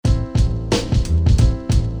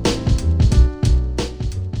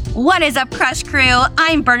What is up, Crush Crew?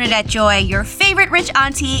 I'm Bernadette Joy, your favorite rich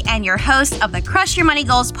auntie and your host of the Crush Your Money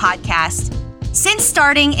Goals podcast. Since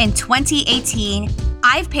starting in 2018,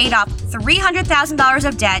 I've paid off $300,000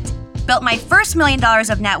 of debt, built my first $1 million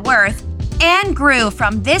of net worth, and grew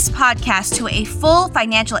from this podcast to a full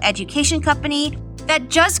financial education company that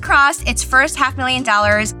just crossed its first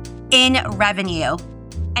 $500,000 in revenue.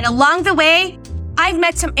 And along the way, I've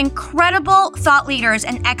met some incredible thought leaders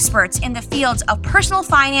and experts in the fields of personal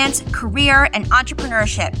finance, career, and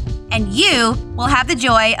entrepreneurship. And you will have the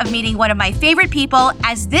joy of meeting one of my favorite people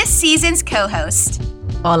as this season's co-host.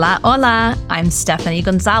 Hola, hola. I'm Stephanie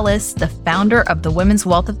Gonzalez, the founder of the Women's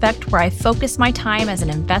Wealth Effect, where I focus my time as an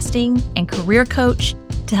investing and career coach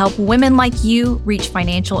to help women like you reach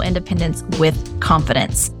financial independence with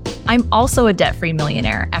confidence. I'm also a debt-free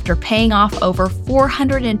millionaire after paying off over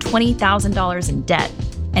 $420,000 in debt,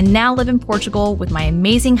 and now live in Portugal with my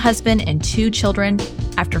amazing husband and 2 children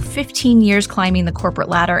after 15 years climbing the corporate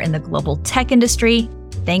ladder in the global tech industry,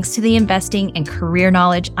 thanks to the investing and career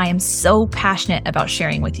knowledge I am so passionate about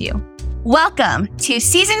sharing with you. Welcome to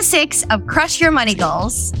Season 6 of Crush Your Money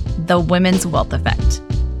Goals, the Women's Wealth Effect.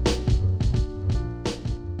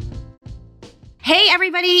 Hey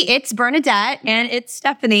everybody, it's Bernadette. And it's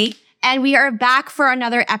Stephanie. And we are back for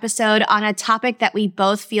another episode on a topic that we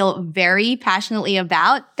both feel very passionately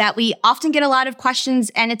about, that we often get a lot of questions,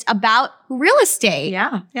 and it's about real estate.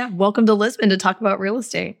 Yeah. Welcome to Lisbon to talk about real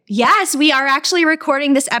estate. Yes, we are actually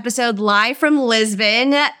recording this episode live from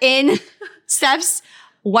Lisbon in Steph's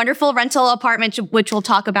wonderful rental apartment, which we'll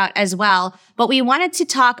talk about as well. But we wanted to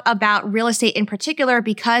talk about real estate in particular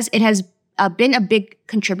because it has been a big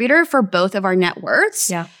contributor for both of our net worths.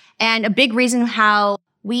 Yeah. And a big reason how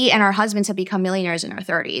we and our husbands have become millionaires in our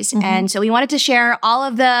 30s. Mm-hmm. And so we wanted to share all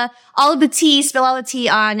of the tea, spill all the tea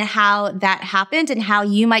on how that happened and how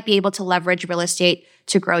you might be able to leverage real estate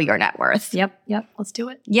to grow your net worth. Yep. Let's do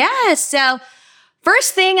it. Yes. So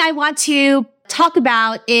first thing I want to talk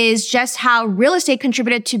about is just how real estate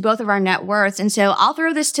contributed to both of our net worths. And so I'll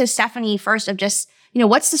throw this to Stephanie first of just,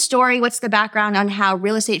 what's the story? What's the background on how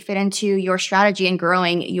real estate fit into your strategy in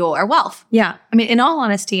growing your wealth? Yeah. I mean, in all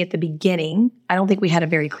honesty, at the beginning, I don't think we had a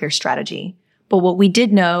very clear strategy. But what we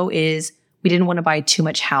did know is we didn't want to buy too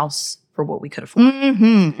much house for what we could afford.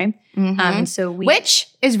 Mm-hmm. Okay? Mm-hmm. And so which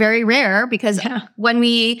is very rare because when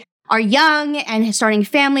we are young and starting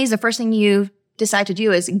families, the first thing you decide to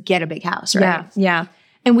do is get a big house, right? Yeah.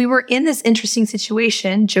 And we were in this interesting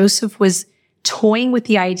situation. Joseph was toying with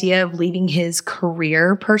the idea of leaving his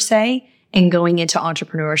career per se and going into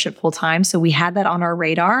entrepreneurship full time. So we had that on our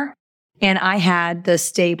radar, and I had the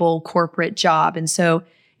stable corporate job. And so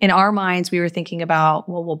in our minds, we were thinking about,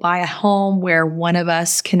 well, we'll buy a home where one of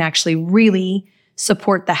us can actually really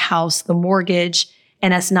support the house, the mortgage,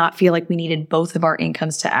 and us not feel like we needed both of our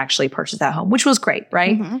incomes to actually purchase that home, which was great,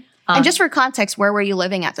 right? Mm-hmm. And just for context, where were you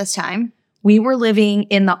living at this time? We were living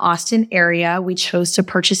in the Austin area. We chose to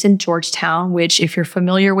purchase in Georgetown, which if you're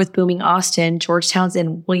familiar with booming Austin, Georgetown's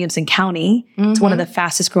in Williamson County. Mm-hmm. It's one of the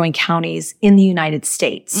fastest growing counties in the United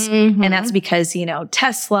States. Mm-hmm. And that's because,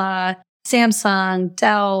 Tesla, Samsung,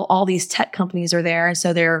 Dell, all these tech companies are there. And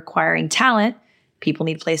so they're acquiring talent. People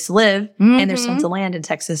need a place to live. Mm-hmm. And there's tons of land in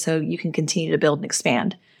Texas, so you can continue to build and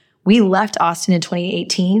expand. We left Austin in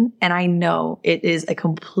 2018, and I know it is a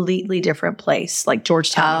completely different place, like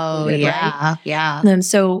Georgetown. Oh, yeah. Right? Yeah. And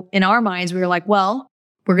so in our minds, we were like, well,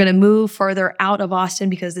 we're going to move further out of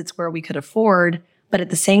Austin because it's where we could afford. But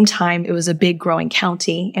at the same time, it was a big growing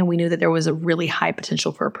county, and we knew that there was a really high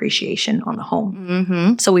potential for appreciation on the home.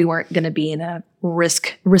 Mm-hmm. So we weren't going to be in a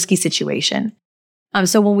risky situation.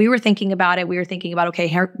 So when we were thinking about it, we were thinking about, okay,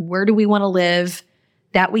 where do we want to live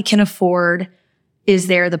that we can afford? Is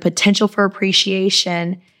there the potential for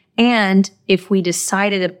appreciation? And if we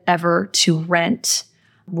decided ever to rent,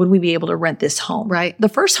 would we be able to rent this home? Right. The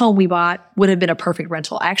first home we bought would have been a perfect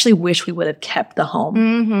rental. I actually wish we would have kept the home.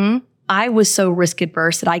 Mm-hmm. I was so risk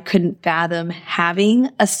adverse that I couldn't fathom having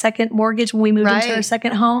a second mortgage when we moved into our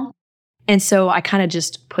second home. And so I kind of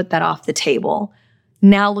just put that off the table.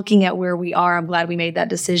 Now looking at where we are, I'm glad we made that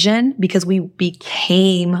decision because we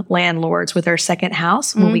became landlords with our second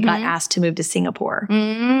house when we got asked to move to Singapore.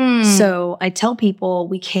 Mm. So I tell people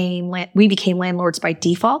we became landlords by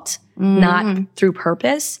default, not through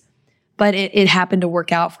purpose. But it happened to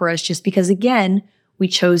work out for us just because, again, we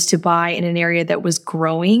chose to buy in an area that was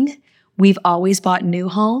growing. We've always bought new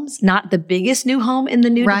homes, not the biggest new home in the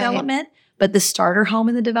new development, but the starter home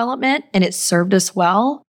in the development, and it served us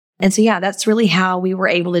well. And so, that's really how we were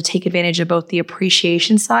able to take advantage of both the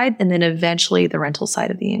appreciation side and then eventually the rental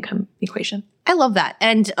side of the income equation. I love that.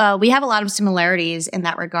 And we have a lot of similarities in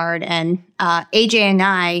that regard. And AJ and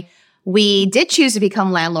I, we did choose to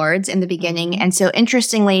become landlords in the beginning. And so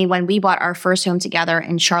interestingly, when we bought our first home together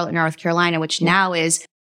in Charlotte, North Carolina, which now is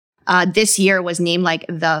this year was named like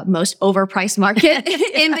the most overpriced market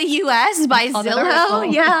in the US by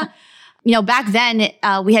Zillow. Yeah. You know, back then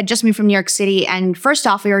we had just moved from New York City. And first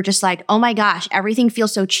off, we were just like, oh my gosh, everything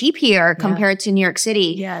feels so cheap here compared to New York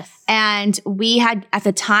City. Yes. And we had at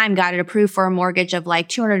the time got it approved for a mortgage of like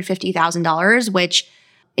 $250,000, which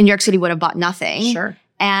in New York City would have bought nothing. Sure.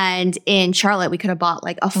 And in Charlotte, we could have bought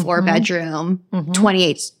like a 4-bedroom,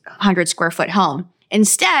 2,800 square foot home.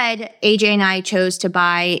 Instead, AJ and I chose to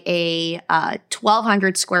buy a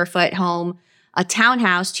 1,200 square foot home, a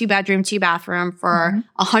townhouse, 2-bedroom, 2-bathroom for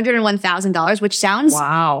 $101,000, which sounds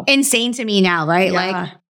insane to me now, right? Yeah.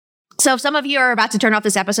 Like, so if some of you are about to turn off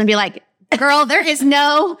this episode and be like, girl, there's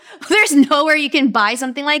nowhere you can buy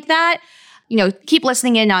something like that. You know, keep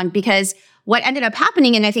listening in on, because what ended up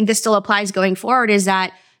happening, and I think this still applies going forward, is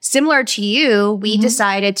that similar to you, we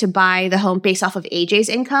decided to buy the home based off of AJ's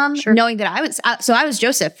income, knowing that I was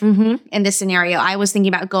Joseph in this scenario. I was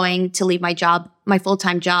thinking about going to leave my job, my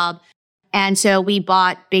full-time job. And so we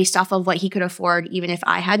bought based off of what he could afford, even if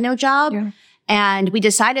I had no job. Yeah. And we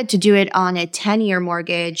decided to do it on a 10-year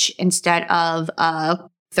mortgage instead of a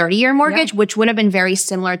 30-year mortgage, which would have been very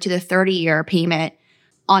similar to the 30-year payment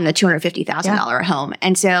on the $250,000 home.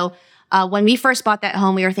 And so when we first bought that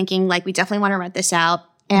home, we were thinking like, we definitely want to rent this out.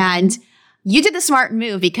 And you did the smart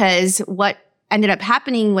move, because what ended up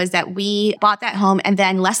happening was that we bought that home, and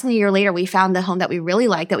then less than a year later, we found the home that we really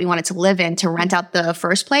liked, that we wanted to live in, to rent out the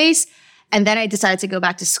first place. And then I decided to go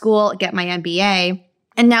back to school, get my MBA.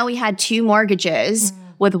 And now we had 2 mortgages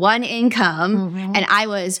with 1 income, and I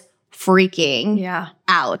was freaking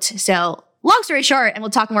out. So long story short, and we'll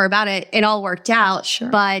talk more about it, it all worked out. Sure.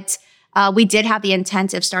 But we did have the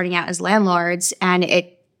intent of starting out as landlords, and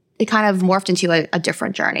it kind of morphed into a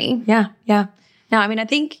different journey. Yeah. Yeah. No, I mean, I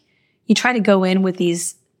think you try to go in with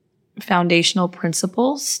these foundational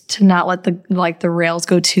principles to not let the rails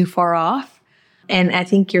go too far off. And I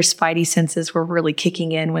think your spidey senses were really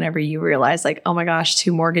kicking in whenever you realized like, oh my gosh,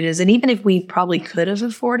 2 mortgages. And even if we probably could have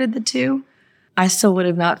afforded the 2, I still would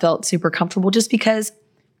have not felt super comfortable, just because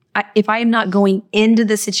if I am not going into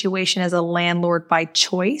the situation as a landlord by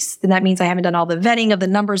choice, then that means I haven't done all the vetting of the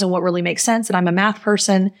numbers and what really makes sense. And I'm a math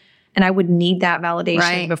person, and I would need that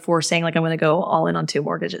validation before saying like, I'm going to go all in on 2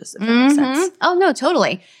 mortgages, if that makes sense. Oh, no,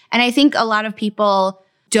 totally. And I think a lot of people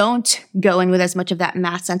don't go in with as much of that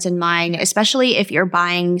math sense in mind, especially if you're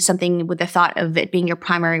buying something with the thought of it being your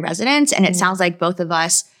primary residence. And it sounds like both of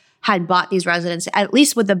us had bought these residences, at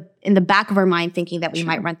least in the back of our mind, thinking that we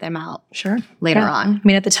might rent them out later on. I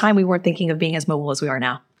mean, at the time, we weren't thinking of being as mobile as we are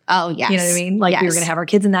now. Oh, yes. You know what I mean? Like we were going to have our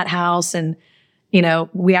kids in that house, and, you know,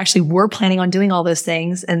 we actually were planning on doing all those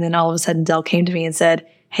things. And then all of a sudden, Dell came to me and said,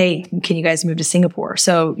 hey, can you guys move to Singapore?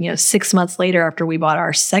 So, 6 months later, after we bought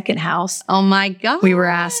our second house, oh my God, we were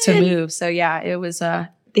asked to move. So yeah, it was,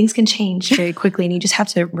 things can change very quickly, and you just have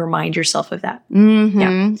to remind yourself of that.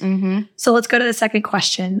 So let's go to the second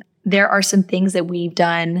question. There are some things that we've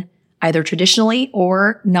done either traditionally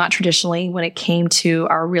or not traditionally when it came to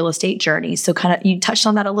our real estate journey. So you touched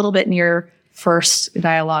on that a little bit in your first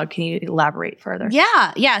dialogue. Can you elaborate further?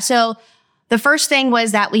 Yeah. So the first thing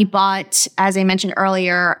was that we bought, as I mentioned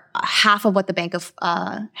earlier, half of what the bank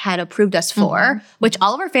had approved us for, which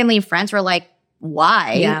all of our family and friends were like,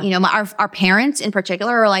 why? Yeah. Our parents in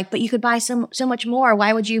particular were like, but you could buy so much more.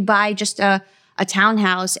 Why would you buy just a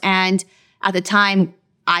townhouse? And at the time,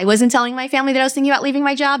 I wasn't telling my family that I was thinking about leaving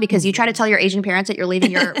my job, because you try to tell your Asian parents that you're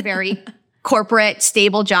leaving your very corporate,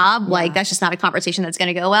 stable job. Like, that's just not a conversation that's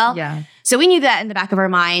going to go well. Yeah. So we knew that in the back of our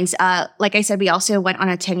minds. Like I said, we also went on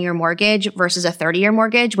a 10-year mortgage versus a 30-year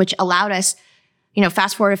mortgage, which allowed us,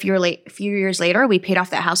 fast forward a few years later, we paid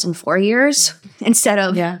off that house in 4 years instead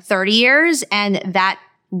of 30 years. And that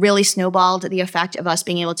really snowballed the effect of us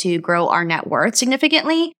being able to grow our net worth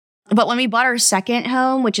significantly. But when we bought our second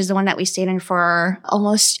home, which is the one that we stayed in for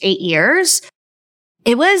almost 8 years,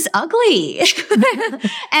 it was ugly.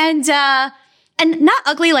 and not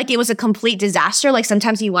ugly like it was a complete disaster. Like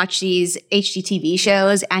sometimes you watch these HGTV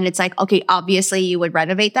shows and it's like, okay, obviously you would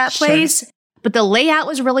renovate that place. Sure. But the layout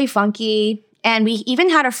was really funky. And we even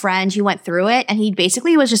had a friend who went through it, and he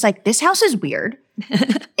basically was just like, this house is weird.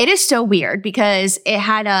 It is so weird, because it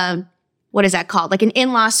had what is that called? Like an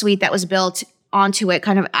in-law suite that was built onto it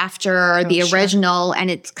kind of after the original,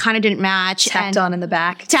 and it kind of didn't match. Tacked on in the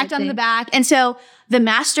back. And so the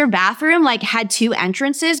master bathroom had 2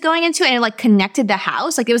 entrances going into it, and it connected the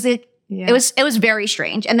house. It was very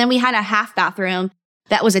strange. And then we had a half bathroom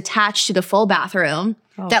that was attached to the full bathroom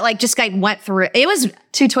that like just like went through. It was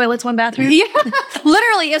 2 toilets, 1 bathroom. Yeah,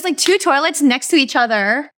 literally. It was like 2 toilets next to each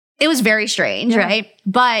other. It was very strange, right?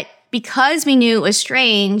 But because we knew it was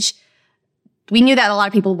strange, we knew that a lot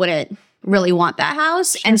of people wouldn't really want that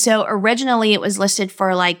house. Sure. And so originally it was listed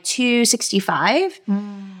for like $265.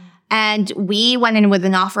 And we went in with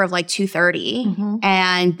an offer of like $230,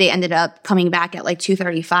 and they ended up coming back at like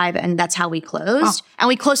 $235, and that's how we closed. And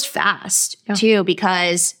we closed fast too,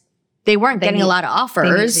 because they weren't getting a lot of offers.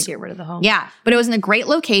 They needed to get rid of the home. Yeah, but it was in a great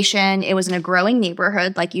location. It was in a growing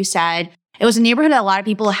neighborhood, like you said. It was a neighborhood that a lot of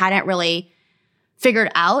people hadn't really figured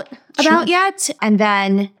out about yet. And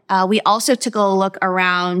then we also took a look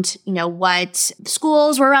around, you know, what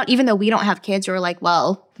schools were around. Even though we don't have kids, we were like,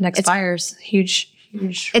 well, the next buyer's huge.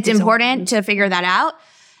 It's important to figure that out.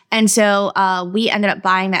 And so we ended up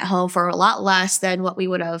buying that home for a lot less than what we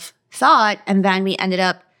would have thought. And then we ended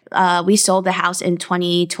up, we sold the house in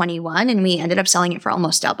 2021, and we ended up selling it for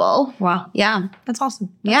almost double. Wow. Yeah. That's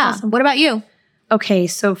awesome. Awesome. What about you? Okay.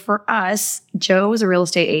 So for us, Joe was a real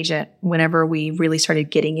estate agent whenever we really started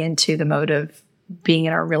getting into the mode of being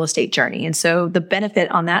in our real estate journey. And so the benefit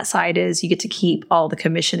on that side is you get to keep all the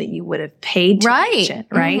commission that you would have paid to an agent,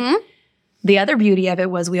 right? The other beauty of it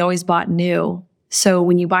was we always bought new. So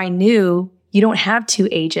when you buy new, you don't have 2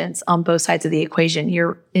 agents on both sides of the equation.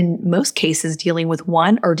 You're in most cases dealing with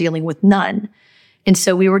one or dealing with none. And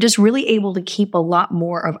so we were just really able to keep a lot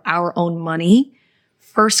more of our own money,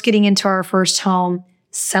 first getting into our first home,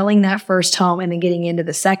 selling that first home, and then getting into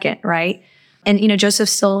the second, right? And, you know, Joseph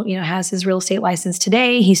still, you know, has his real estate license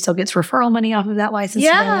today. He still gets referral money off of that license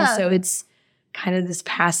today. So it's kind of this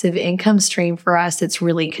passive income stream for us that's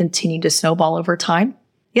really continued to snowball over time.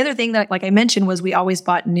 The other thing that, like I mentioned, was we always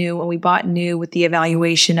bought new, and we bought new with the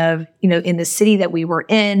evaluation of, you know, in the city that we were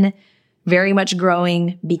in, very much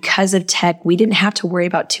growing because of tech. We didn't have to worry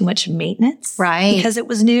about too much maintenance, right? Because it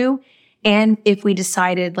was new. And if we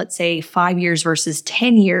decided, let's say 5 years versus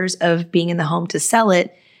 10 years of being in the home to sell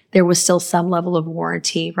it, there was still some level of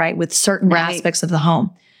warranty, right? With certain aspects of the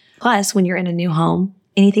home. Plus, when you're in a new home,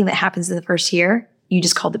 anything that happens in the first year, you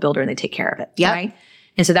just call the builder and they take care of it. Right.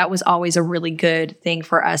 And so that was always a really good thing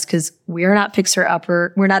for us, because we're not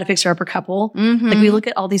we're not a fixer-upper couple. Like, we look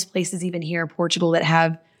at all these places even here in Portugal that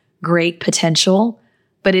have great potential,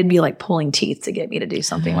 but it'd be like pulling teeth to get me to do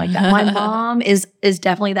something like that. My mom is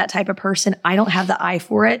definitely that type of person. I don't have the eye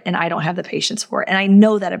for it, and I don't have the patience for it. And I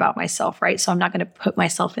know that about myself, right? So I'm not going to put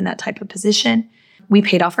myself in that type of position. We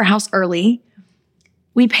paid off our house early.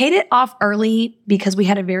 We paid it off early because we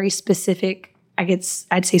had a very specific,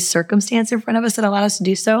 I'd say, circumstance in front of us that allowed us to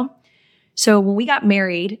do so. So when we got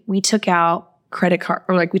married, we took out credit card,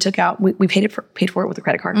 or like we paid for it with a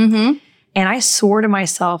credit card. And I swore to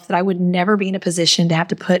myself that I would never be in a position to have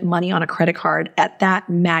to put money on a credit card at that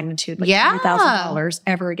magnitude, like $100,000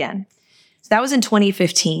 ever again. So that was in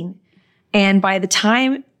 2015. And by the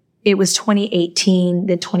time it was 2018,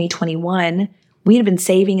 then 2021, we had been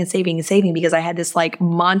saving and saving and saving, because I had this like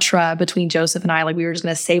mantra between Joseph and I, like we were just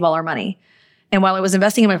going to save all our money. And while I was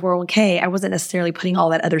investing in my 401k, I wasn't necessarily putting all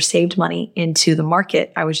that other saved money into the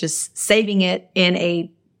market. I was just saving it in an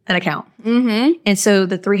account. And so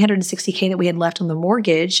the $360K that we had left on the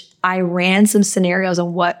mortgage, I ran some scenarios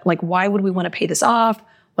on why would we want to pay this off?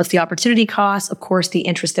 What's the opportunity cost? Of course, the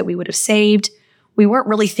interest that we would have saved. We weren't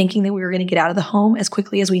really thinking that we were going to get out of the home as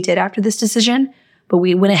quickly as we did after this decision, but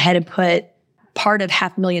we went ahead and put part of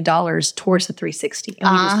 $500,000 towards the 360, and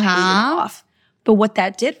we just paid it off. But what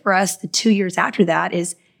that did for us the 2 years after that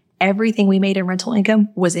is everything we made in rental income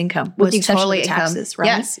was income, with the exception of taxes,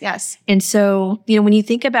 right? Yes. And so, you know, when you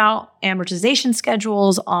think about amortization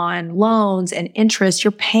schedules on loans and interest,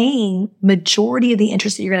 you're paying majority of the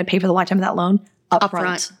interest that you're going to pay for the lifetime of that loan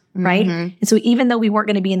upfront, right? And so even though we weren't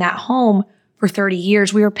going to be in that home for 30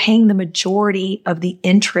 years, we were paying the majority of the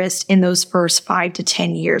interest in those first 5 to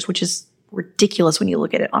 10 years, which is ridiculous when you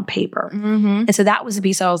look at it on paper. And so that was the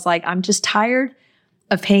piece I was like, I'm just tired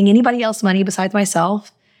of paying anybody else money besides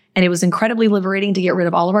myself. And it was incredibly liberating to get rid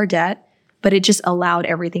of all of our debt, but it just allowed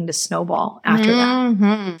everything to snowball after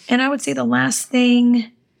that. And I would say the last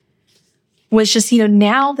thing was just, you know,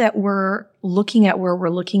 now that we're looking at where we're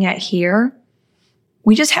looking at here,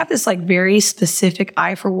 we just have this like very specific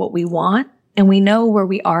eye for what we want. And we know where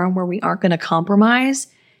we are and where we aren't going to compromise.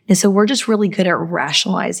 And so we're just really good at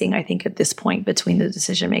rationalizing, I think, at this point between the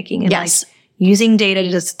decision making and like using data to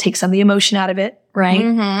just take some of the emotion out of it, right?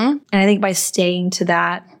 And I think by staying to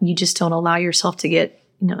that, you just don't allow yourself to get,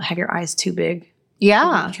 you know, have your eyes too big. You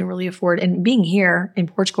can really afford. And being here in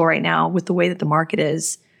Portugal right now with the way that the market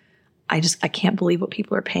is, I can't believe what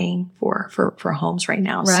people are paying for homes right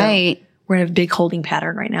now. So we're in a big holding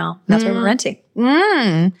pattern right now. And that's why we're renting.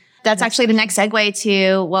 That's actually the next segue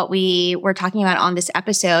to what we were talking about on this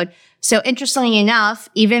episode. So interestingly enough,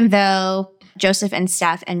 even though Joseph and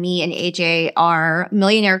Steph and me and AJ are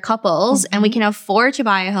millionaire couples and we can afford to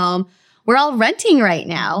buy a home, we're all renting right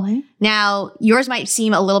now. Now, yours might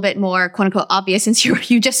seem a little bit more quote unquote obvious since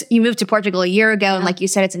you moved to Portugal a year ago. And like you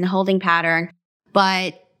said, it's in a holding pattern.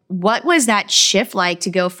 But what was that shift like to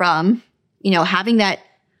go from, having that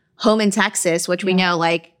home in Texas, which we know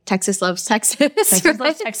like Texas loves Texas. Texas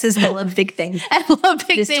loves Texas. And I love big things. I love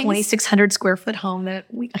big things. This 2,600 square foot home that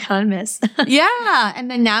we kind of miss. Yeah.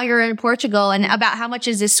 And then now you're in Portugal. And about how much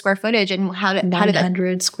is this square footage and how did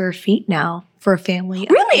 900 square feet now for a family.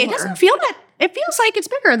 Really? It doesn't feel that. It feels like it's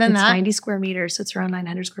bigger than that. 90 square meters. So it's around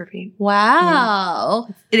 900 square feet. Wow.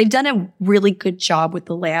 Yeah. They've done a really good job with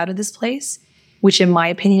the layout of this place, which in my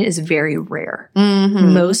opinion is very rare.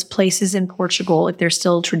 Most places in Portugal, if they're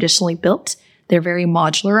still traditionally built, they're very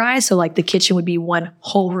modularized. So like the kitchen would be one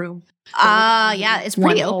whole room. Yeah, it's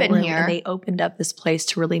pretty open here. And they opened up this place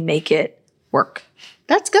to really make it work.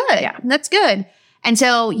 That's good. Yeah. That's good. And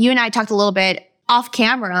so you and I talked a little bit off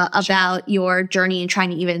camera about your journey and trying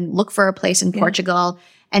to even look for a place in Portugal.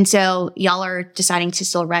 And so y'all are deciding to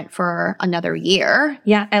still rent for another year.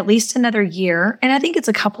 Yeah, at least another year. And I think it's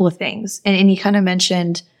a couple of things. And you kind of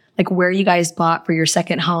mentioned like where you guys bought for your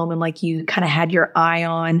second home and like you kind of had your eye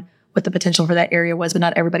on what the potential for that area was, but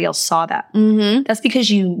not everybody else saw that. That's because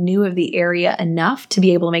you knew of the area enough to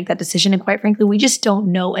be able to make that decision. And quite frankly, we just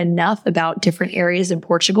don't know enough about different areas in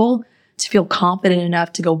Portugal to feel confident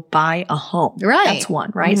enough to go buy a home. Right. That's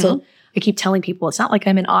one, right? So I keep telling people, it's not like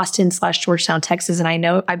I'm in Austin/Georgetown, Texas, and I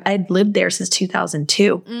know I'd lived there since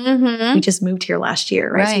 2002. We just moved here last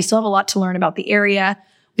year, right? So we still have a lot to learn about the area.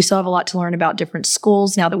 We still have a lot to learn about different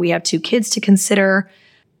schools now that we have 2 kids to consider.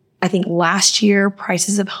 I think last year,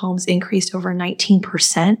 prices of homes increased over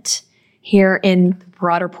 19% here in the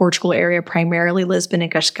broader Portugal area, primarily Lisbon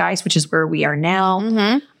and Cascais, which is where we are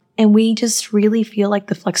now. And we just really feel like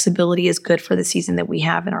the flexibility is good for the season that we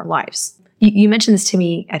have in our lives. You mentioned this to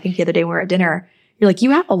me, I think the other day when we were at dinner. You're like,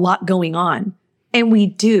 you have a lot going on. And we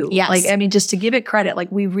do. Yes. Like, I mean, just to give it credit,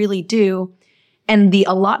 like we really do. And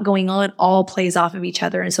a lot going on all plays off of each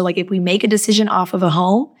other. And so like if we make a decision off of a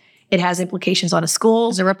home, it has implications on a school.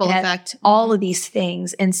 There's a ripple effect. All of these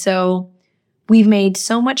things. And so we've made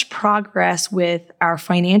so much progress with our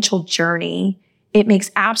financial journey. It makes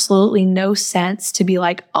absolutely no sense to be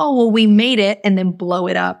like, oh, well, we made it and then blow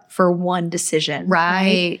it up for one decision.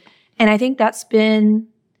 Right. And I think that's been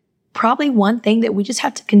probably one thing that we just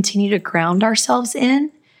have to continue to ground ourselves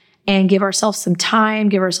in and give ourselves some time,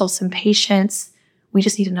 give ourselves some patience. We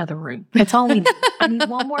just need another room. That's all we need. I need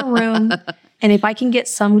one more room. And if I can get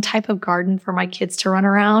some type of garden for my kids to run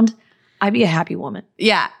around, I'd be a happy woman.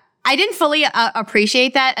 Yeah. I didn't fully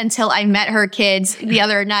appreciate that until I met her kids the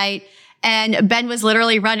other night. And Ben was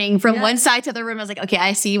literally running from one side to the room. I was like, okay,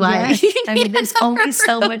 I see why. I mean, there's only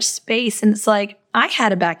so much space. And it's like, I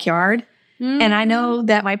had a backyard. And I know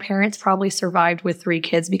that my parents probably survived with 3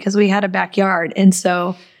 kids because we had a backyard. And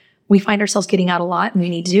so we find ourselves getting out a lot, and we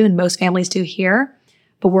need to do, and most families do here.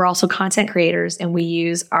 But we're also content creators, and we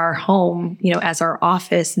use our home, as our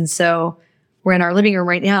office. And so we're in our living room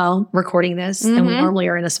right now recording this, and we normally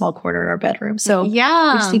are in a small corner in our bedroom. So we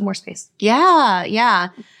just need more space. Yeah, yeah.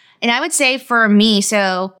 And I would say for me,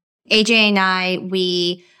 so AJ and I,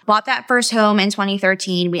 we bought that first home in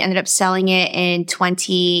 2013. We ended up selling it in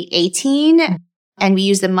 2018. And we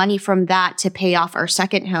used the money from that to pay off our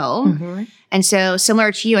second home. And so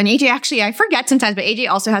similar to you and AJ, actually, I forget sometimes, but AJ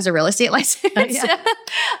also has a real estate license.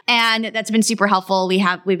 And that's been super helpful.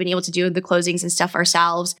 We've been able to do the closings and stuff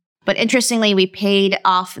ourselves. But interestingly, we paid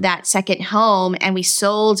off that second home and we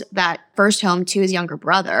sold that first home to his younger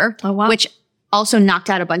brother, which also knocked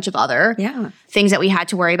out a bunch of other things that we had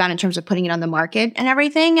to worry about in terms of putting it on the market and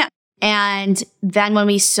everything. And then when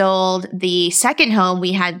we sold the second home,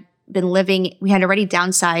 we had already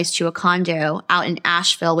downsized to a condo out in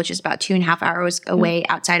Asheville, which is about 2.5 hours away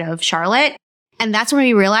outside of Charlotte. And that's when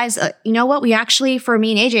we realized, you know what? We actually, for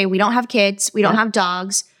me and AJ, we don't have kids. We don't have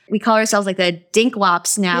dogs. We call ourselves like the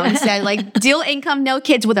Dinkwops now instead, like dual income, no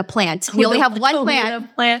kids with a plant. We only have one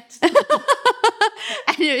plant.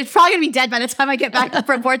 And it's probably going to be dead by the time I get back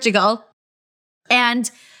from Portugal. And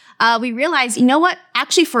we realized, you know what?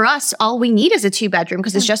 Actually, for us, all we need is a 2-bedroom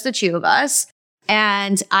because it's just the 2 of us.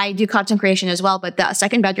 And I do content creation as well, but the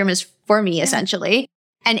second bedroom is for me, essentially.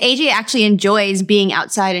 And AJ actually enjoys being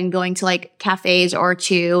outside and going to like cafes or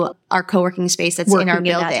to our co-working space that's in our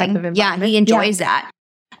building. That type of environment. He enjoys that.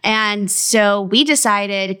 And so we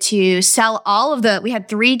decided to sell we had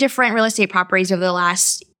 3 different real estate properties over the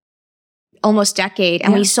last almost decade,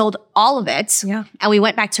 and we sold all of it. Yeah. And we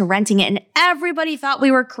went back to renting it, and everybody thought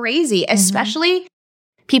we were crazy, especially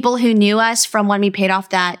people who knew us from when we paid off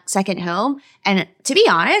that second home. And to be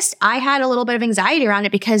honest, I had a little bit of anxiety around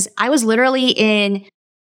it because I was literally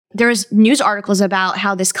there's news articles about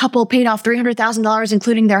how this couple paid off $300,000,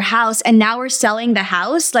 including their house. And now we're selling the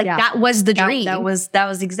house. Like that was the dream. That was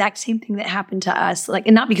the exact same thing that happened to us. Like,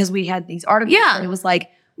 and not because we had these articles. But it was like,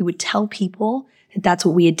 we would tell people that that's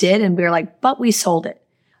what we did. And we were like, but we sold it.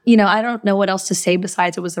 You know, I don't know what else to say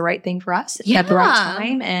besides it was the right thing for us at the right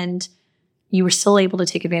time. And you were still able to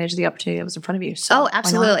take advantage of the opportunity that was in front of you. So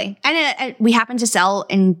absolutely. And we happened to sell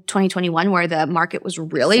in 2021 where the market was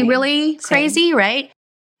really crazy, right?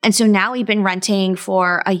 And so now we've been renting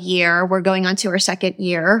for a year. We're going on to our second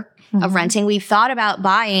year of renting. We've thought about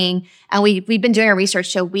buying, and we've been doing our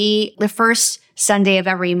research. So the first Sunday of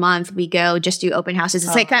every month, we go just do open houses.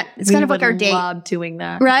 It's it's kind of like our date. We love doing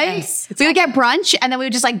that. Right? Yes, we would get brunch, and then we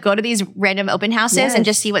would just like go to these random open houses and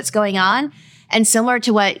just see what's going on. And similar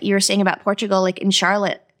to what you were saying about Portugal, like in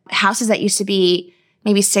Charlotte, houses that used to be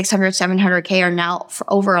maybe 600, 700K are now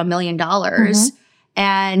for over $1 million.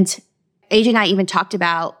 And AJ and I even talked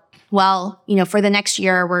about, well, you know, for the next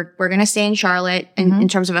year, we're going to stay in Charlotte in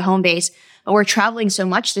terms of a home base, but we're traveling so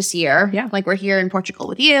much this year. Yeah. Like we're here in Portugal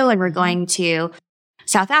with you, and we're going to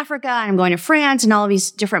South Africa, and I'm going to France, and all of these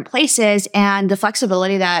different places. And the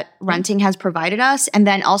flexibility that renting has provided us, and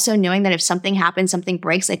then also knowing that if something happens, something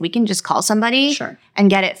breaks, like we can just call somebody and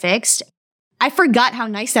get it fixed. I forgot how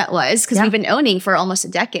nice that was because we've been owning for almost a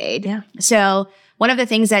decade. Yeah. So one of the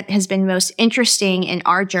things that has been most interesting in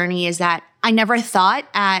our journey is that I never thought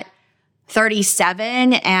at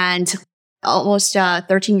 37 and almost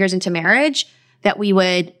 13 years into marriage that we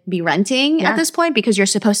would be renting at this point, because you're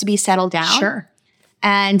supposed to be settled down. Sure.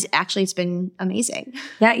 And actually, it's been amazing.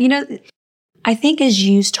 Yeah. You know, I think as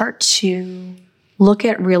you start to look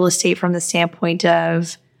at real estate from the standpoint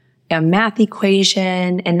of a math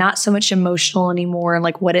equation and not so much emotional anymore, and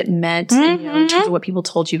like what it meant you know, in terms of what people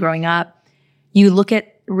told you growing up, you look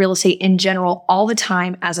at real estate in general all the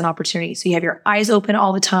time as an opportunity. So you have your eyes open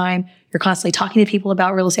all the time. You're constantly talking to people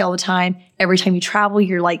about real estate all the time. Every time you travel,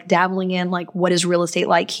 you're like dabbling in like, what is real estate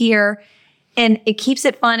like here? And it keeps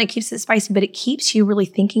it fun. It keeps it spicy, but it keeps you really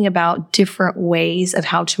thinking about different ways of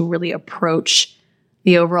how to really approach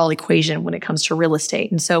the overall equation when it comes to real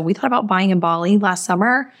estate. And so we thought about buying in Bali last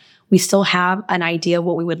summer. We still have an idea of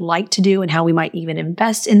what we would like to do and how we might even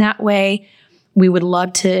invest in that way. We would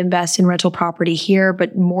love to invest in rental property here,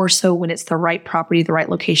 but more so when it's the right property, the right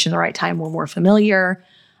location, the right time, we're more familiar.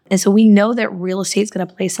 And so we know that real estate is going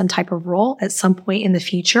to play some type of role at some point in the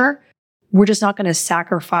future. We're just not going to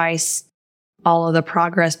sacrifice all of the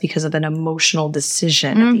progress because of an emotional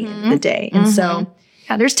decision at the end of the day. And so,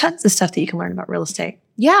 yeah, there's tons of stuff that you can learn about real estate.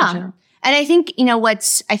 Yeah. And I think, you know,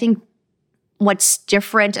 what's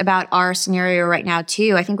different about our scenario right now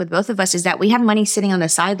too, I think with both of us, is that we have money sitting on the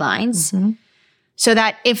sidelines. So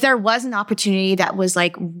that if there was an opportunity that was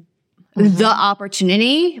like the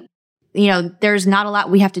opportunity, you know, there's not a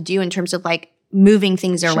lot we have to do in terms of like moving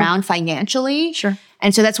things around financially.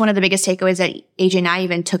 And so that's one of the biggest takeaways that AJ and I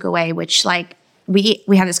even took away, which like we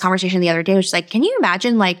had this conversation the other day, which is like, can you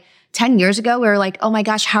imagine like 10 years ago, we were like, oh my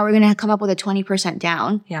gosh, how are we going to come up with a 20%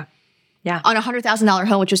 down? Yeah. On a $100,000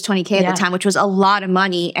 home, which was $20K at the time, which was a lot of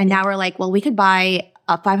money. And now we're like, well, we could buy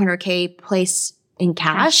a $500K place in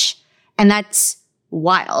cash. And that's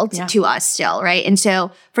wild to us still, right? And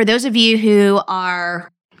so for those of you who are,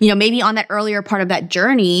 you know, maybe on that earlier part of that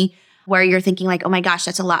journey where you're thinking like, oh my gosh,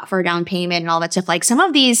 that's a lot for a down payment and all that stuff. Like some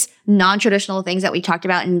of these non-traditional things that we talked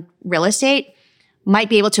about in real estate might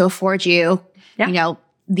be able to afford you, you know,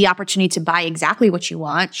 the opportunity to buy exactly what you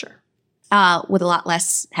want. With a lot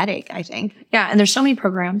less headache, I think. Yeah. And there's so many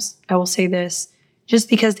programs. I will say this, just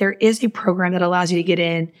because there is a program that allows you to get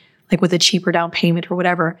in like with a cheaper down payment or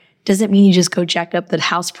whatever, doesn't mean you just go jack up the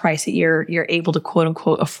house price that you're able to quote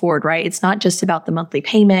unquote afford, right? It's not just about the monthly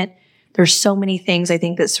payment. There's so many things I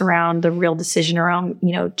think that surround the real decision around,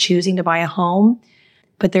 you know, choosing to buy a home.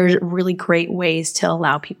 But there's really great ways to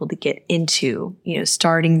allow people to get into, you know,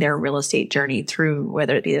 starting their real estate journey through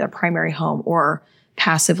whether it be their primary home or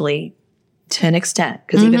passively to an extent,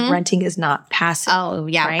 because even renting is not passive. Oh,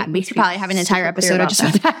 yeah. Right? We should probably have an entire episode just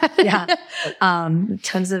about that.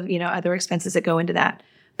 Tons of, you know, other expenses that go into that.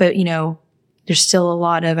 But, you know, there's still a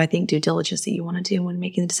lot of, I think, due diligence that you want to do when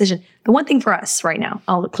making the decision. The one thing for us right now,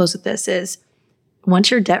 I'll close with this, is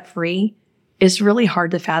once you're debt free, it's really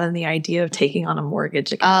hard to fathom the idea of taking on a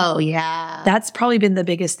mortgage account. Oh, yeah. That's probably been the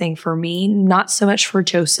biggest thing for me, not so much for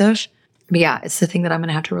Joseph, But yeah, it's the thing that I'm going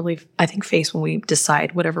to have to really, I think, face when we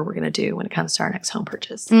decide whatever we're going to do when it comes to our next home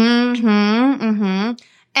purchase.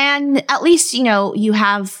 And at least, you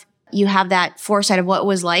have that foresight of what it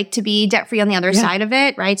was like to be debt-free on the other side of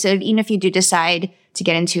it, right? So even if you do decide to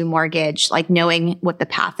get into a mortgage, like knowing what the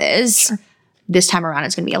path is, this time around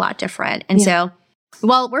it's going to be a lot different. And so,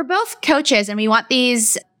 well, we're both coaches and we want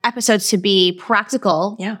these episodes to be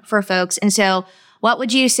practical for folks. And so what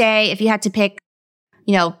would you say if you had to pick,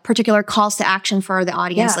 particular calls to action for the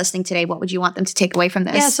audience listening today? What would you want them to take away from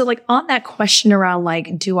this? Yeah. So like on that question around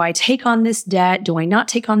like, do I take on this debt? Do I not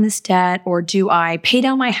take on this debt? Or do I pay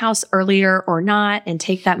down my house earlier or not and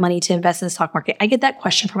take that money to invest in the stock market? I get that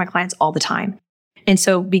question from my clients all the time. And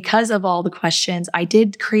so because of all the questions, I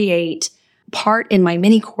did create part in my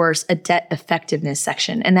mini course, a debt effectiveness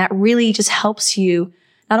section. And that really just helps you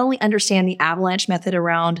not only understand the avalanche method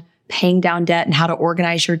around paying down debt and how to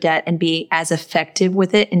organize your debt and be as effective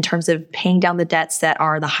with it in terms of paying down the debts that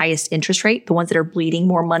are the highest interest rate, the ones that are bleeding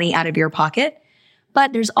more money out of your pocket.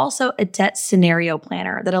 But there's also a debt scenario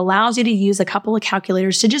planner that allows you to use a couple of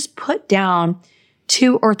calculators to just put down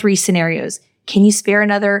 2 or 3 scenarios. Can you spare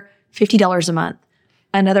another $50 a month,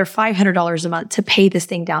 another $500 a month to pay this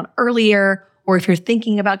thing down earlier? Or if you're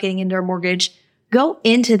thinking about getting into a mortgage, go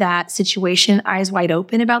into that situation eyes wide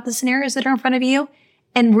open about the scenarios that are in front of you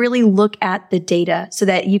and really look at the data so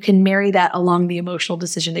that you can marry that along the emotional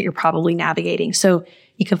decision that you're probably navigating. So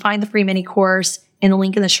you can find the free mini course in the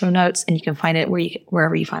link in the show notes, and you can find it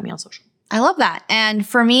wherever you find me on social. I love that. And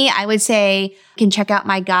for me, I would say you can check out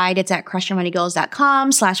my guide. It's at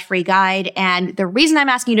crushyourmoneygoals.com/free guide. And the reason I'm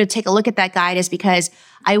asking you to take a look at that guide is because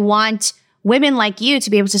I want women like you to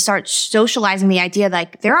be able to start socializing the idea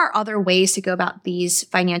like there are other ways to go about these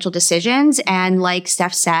financial decisions. And like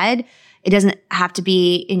Steph said, it doesn't have to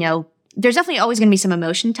be, there's definitely always going to be some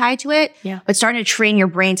emotion tied to it, but starting to train your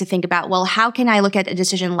brain to think about, well, how can I look at a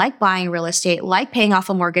decision like buying real estate, like paying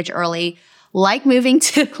off a mortgage early, like moving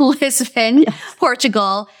to Lisbon,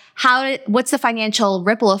 Portugal? What's the financial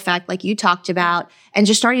ripple effect like you talked about? And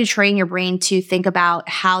just starting to train your brain to think about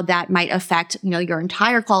how that might affect, your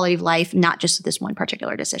entire quality of life, not just this one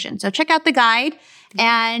particular decision. So check out the guide.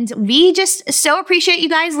 And we just so appreciate you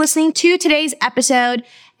guys listening to today's episode.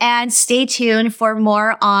 And stay tuned for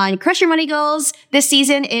more on Crush Your Money Goals. This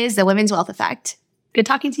season is the Women's Wealth Effect. Good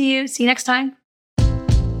talking to you. See you next time.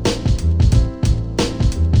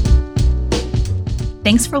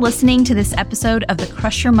 Thanks for listening to this episode of the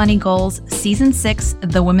Crush Your Money Goals Season 6,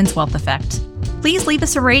 The Women's Wealth Effect. Please leave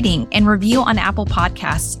us a rating and review on Apple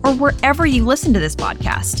Podcasts or wherever you listen to this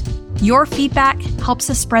podcast. Your feedback helps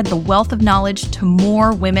us spread the wealth of knowledge to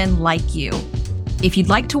more women like you. If you'd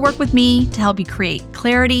like to work with me to help you create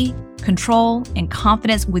clarity, control, and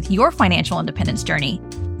confidence with your financial independence journey,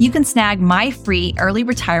 you can snag my free early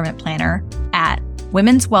retirement planner at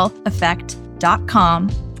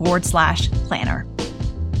womenswealtheffect.com/planner.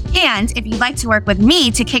 And if you'd like to work with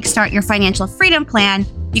me to kickstart your financial freedom plan,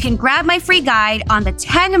 you can grab my free guide on the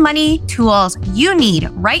 10 money tools you need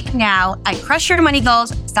right now at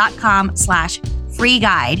crushyourmoneygoals.com/free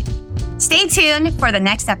guide. Stay tuned for the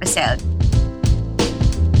next episode.